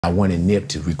I wanted Nip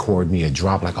to record me a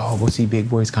drop like, oh, what's the Big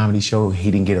Boys comedy show? He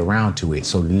didn't get around to it.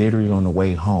 So literally on the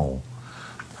way home,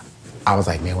 I was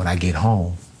like, man, when I get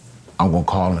home, I'm gonna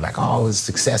call him like, oh, it's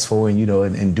successful and, you know,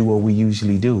 and do what we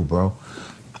usually do, bro.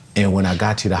 And when I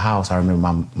got to the house, I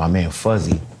remember my man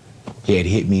Fuzzy, he had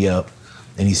hit me up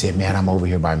and he said, man, I'm over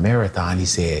here by Marathon. He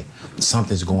said,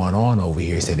 something's going on over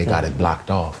here. He said, they got it blocked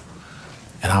off.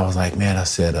 And I was like, man, I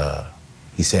said,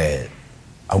 he said,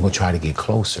 I'm gonna try to get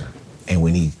closer. And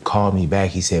when he called me back,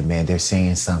 he said, man, they're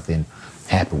saying something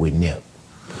happened with Nip.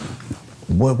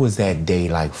 What was that day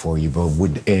like for you, bro?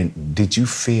 And did you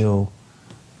feel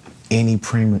any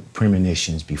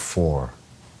premonitions before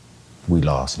we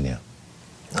lost Nip?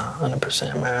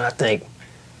 100%, man. I think,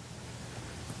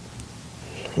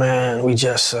 man, we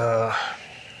just,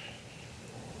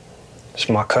 it's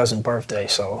my cousin's birthday,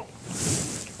 so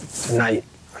the night,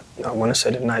 I want to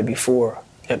say the night before,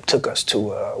 Nip took us to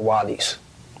Wally's,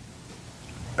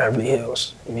 Beverly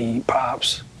Hills, me,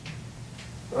 Pops,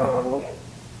 and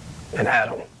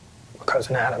Adam, my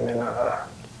cousin Adam, and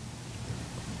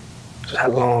just had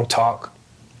a long talk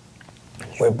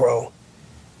with bro,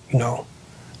 you know,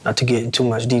 not to get in too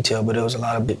much detail, but there was a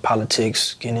lot of big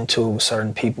politics getting into it with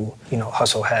certain people. You know,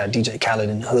 Hussle had DJ Khaled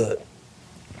in the hood.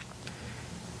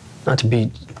 Not to be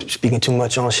speaking too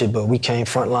much on shit, but we came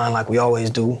frontline like we always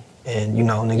do. And, you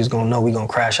know, niggas gonna know we gonna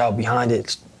crash out behind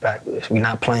it. We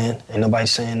not playing. Ain't nobody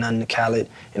saying nothing to Khaled.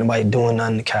 Ain't nobody doing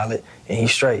nothing to Khaled. And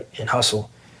he's straight. And Hussle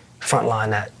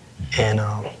frontline that. And,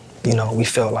 you know, we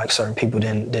felt like certain people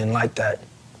didn't like that.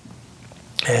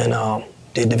 And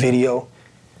did the video.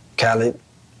 Khaled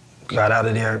got out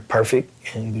of there perfect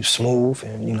and was smooth.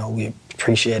 And, you know, we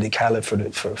appreciated Khaled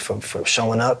for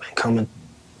showing up and coming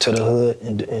to the hood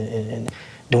and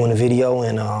doing the video.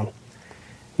 And,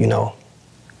 you know,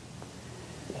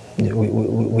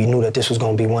 we knew that this was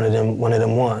gonna be one of them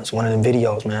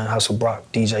videos, man. Hussle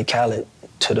brought DJ Khaled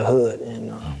to the hood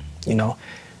and, you know,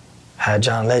 had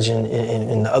John Legend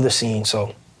in the other scene.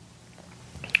 So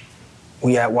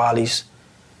we at Wally's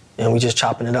and we just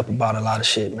chopping it up about a lot of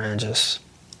shit, man. Just,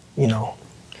 you know,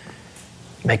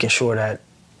 making sure that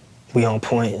we on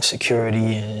point in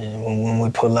security, and when we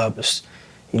pull up, it's,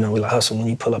 you know, we like, Hussle, when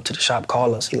you pull up to the shop,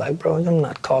 call us. He like, bro, I'm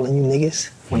not calling you niggas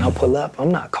when I pull up.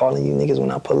 I'm not calling you niggas when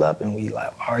I pull up. And we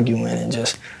like arguing and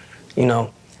just, you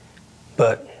know,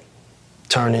 but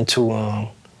turned into,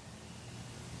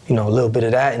 you know, a little bit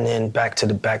of that, and then back to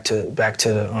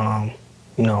the,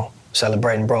 you know,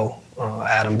 celebrating bro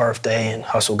Adam's birthday, and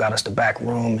Hussle got us the back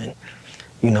room, and,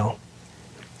 you know,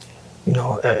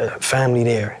 family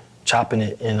there chopping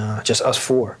it, and just us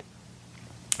four,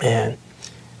 and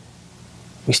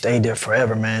we stayed there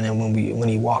forever, man. And when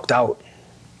he walked out,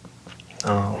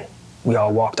 we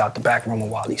all walked out the back room of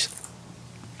Wally's.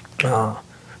 I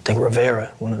think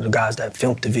Rivera, one of the guys that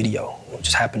filmed the video,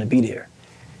 just happened to be there.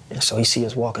 And so he see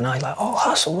us walking out, he's like, oh,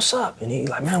 Hussle, what's up? And he's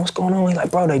like, man, what's going on? He's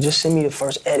like, bro, they just sent me the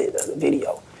first edit of the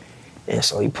video. And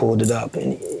so he pulled it up,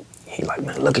 and he like,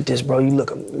 man, look at this, bro. You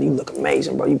look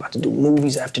amazing, bro. You about to do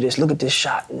movies after this. Look at this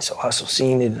shot. And so Hussle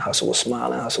seen it, and Hussle was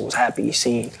smiling. Hussle was happy. He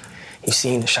seen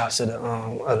the shots of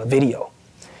the video.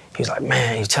 He's like,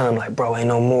 man, he's telling him like, bro, ain't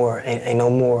no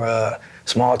more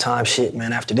small time shit,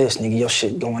 man. After this, nigga, your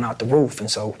shit going out the roof. And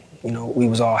so, you know, we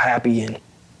was all happy and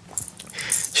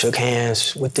shook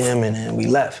hands with them, and then we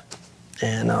left.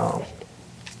 And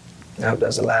that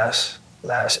was the last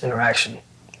interaction,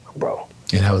 bro.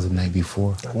 And that was the night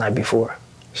before? The night before,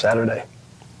 Saturday.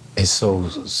 And so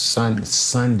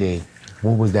Sunday,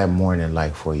 what was that morning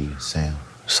like for you, Sam?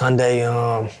 Sunday,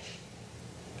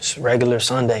 it's regular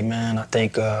Sunday, man. I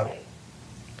think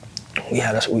we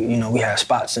had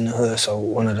spots in the hood. So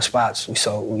one of the spots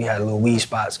we had little weed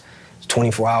spots. It's a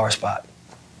 24-hour spot.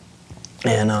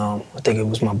 And I think it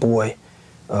was my boy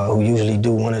who usually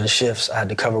do one of the shifts. I had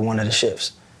to cover one of the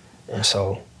shifts. And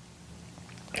so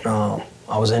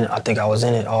I think I was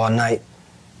in it all night.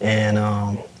 And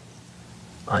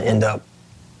I end up,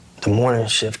 the morning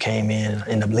shift came in and I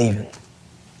ended up leaving.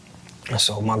 And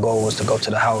so my goal was to go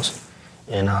to the house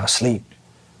and sleep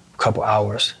a couple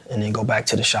hours and then go back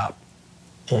to the shop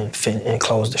and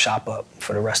close the shop up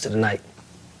for the rest of the night.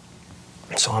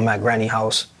 So I'm at Granny's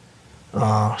house,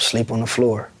 sleep on the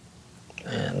floor,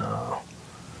 and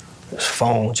this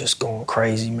phone just going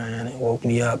crazy, man. It woke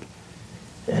me up,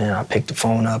 and I picked the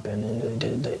phone up, and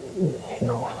you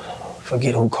know,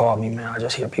 forget who called me, man. I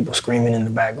just hear people screaming in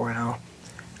the background,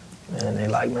 and they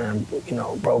like, man, you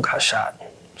know, bro got shot.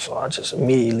 So I just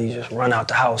immediately just run out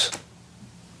the house,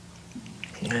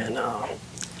 and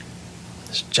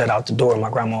just jet out the door. My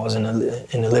grandma was in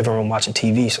the living room watching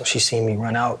TV, so she seen me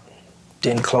run out,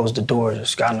 didn't close the door,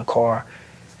 just got in the car.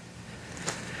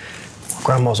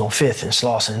 Grandma's on 5th in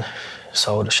Slauson,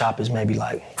 so the shop is maybe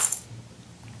like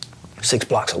 6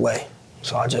 blocks away.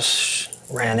 So I just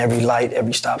ran every light,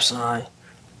 every stop sign,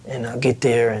 and I get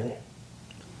there, and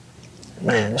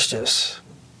man, it's just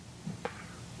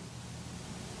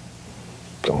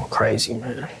going crazy,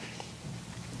 man.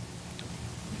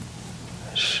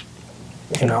 It's,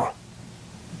 you know,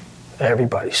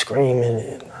 everybody screaming,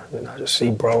 and then I just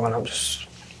see bro, and I'm just,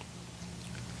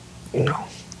 you know,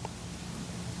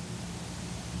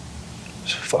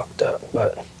 it's fucked up,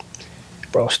 but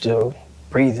bro still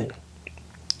breathing.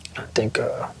 I think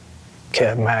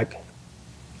Kev Mack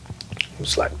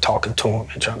was like talking to him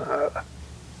and trying to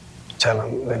tell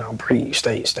him, you know, breathe,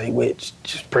 stay with,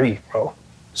 just breathe, bro.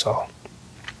 So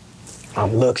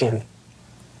I'm looking,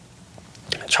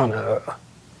 trying to,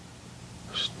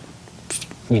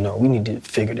 you know, we need to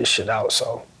figure this shit out.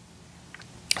 So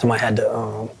somebody had the,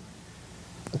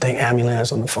 I think,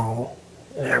 ambulance on the phone,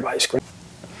 and everybody screaming.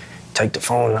 Take the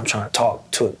phone, and I'm trying to talk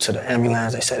to the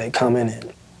ambulance. They say they coming,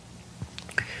 and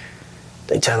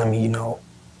they telling me, you know,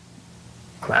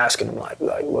 I'm asking them like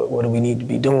what do we need to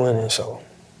be doing? And so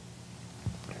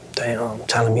they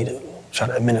telling me to try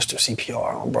to administer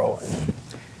CPR on bro, and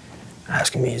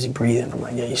asking me, is he breathing? I'm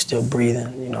like, yeah, he's still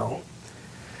breathing, you know.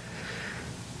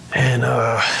 And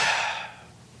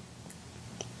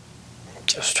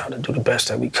just try to do the best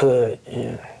that we could.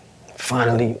 And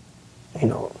finally, you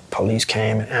know, police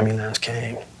came and ambulance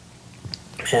came,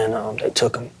 and they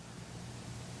took him.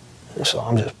 And so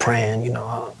I'm just praying, you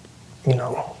know,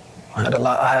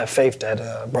 I had faith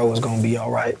that bro was gonna be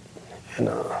all right, and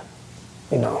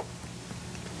you know,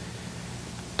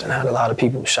 then I had a lot of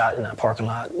people shot in that parking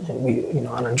lot, and we, you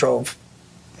know, I done drove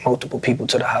multiple people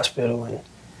to the hospital, and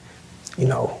you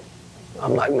know,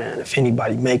 I'm like, man, if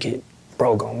anybody make it,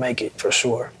 bro gonna make it for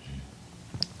sure.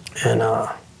 And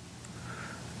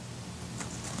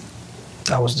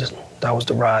that was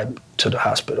the ride to the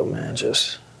hospital, man.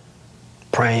 Just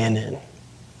praying, and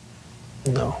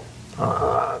you know,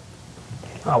 I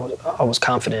was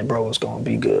confident bro was gonna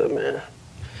be good, man.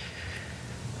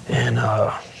 And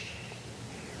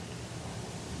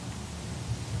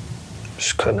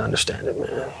just couldn't understand it,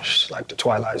 man. It's like the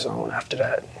Twilight Zone after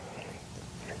that.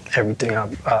 Everything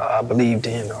I believed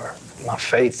in, or my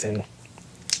faith in,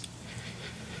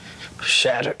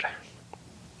 shattered.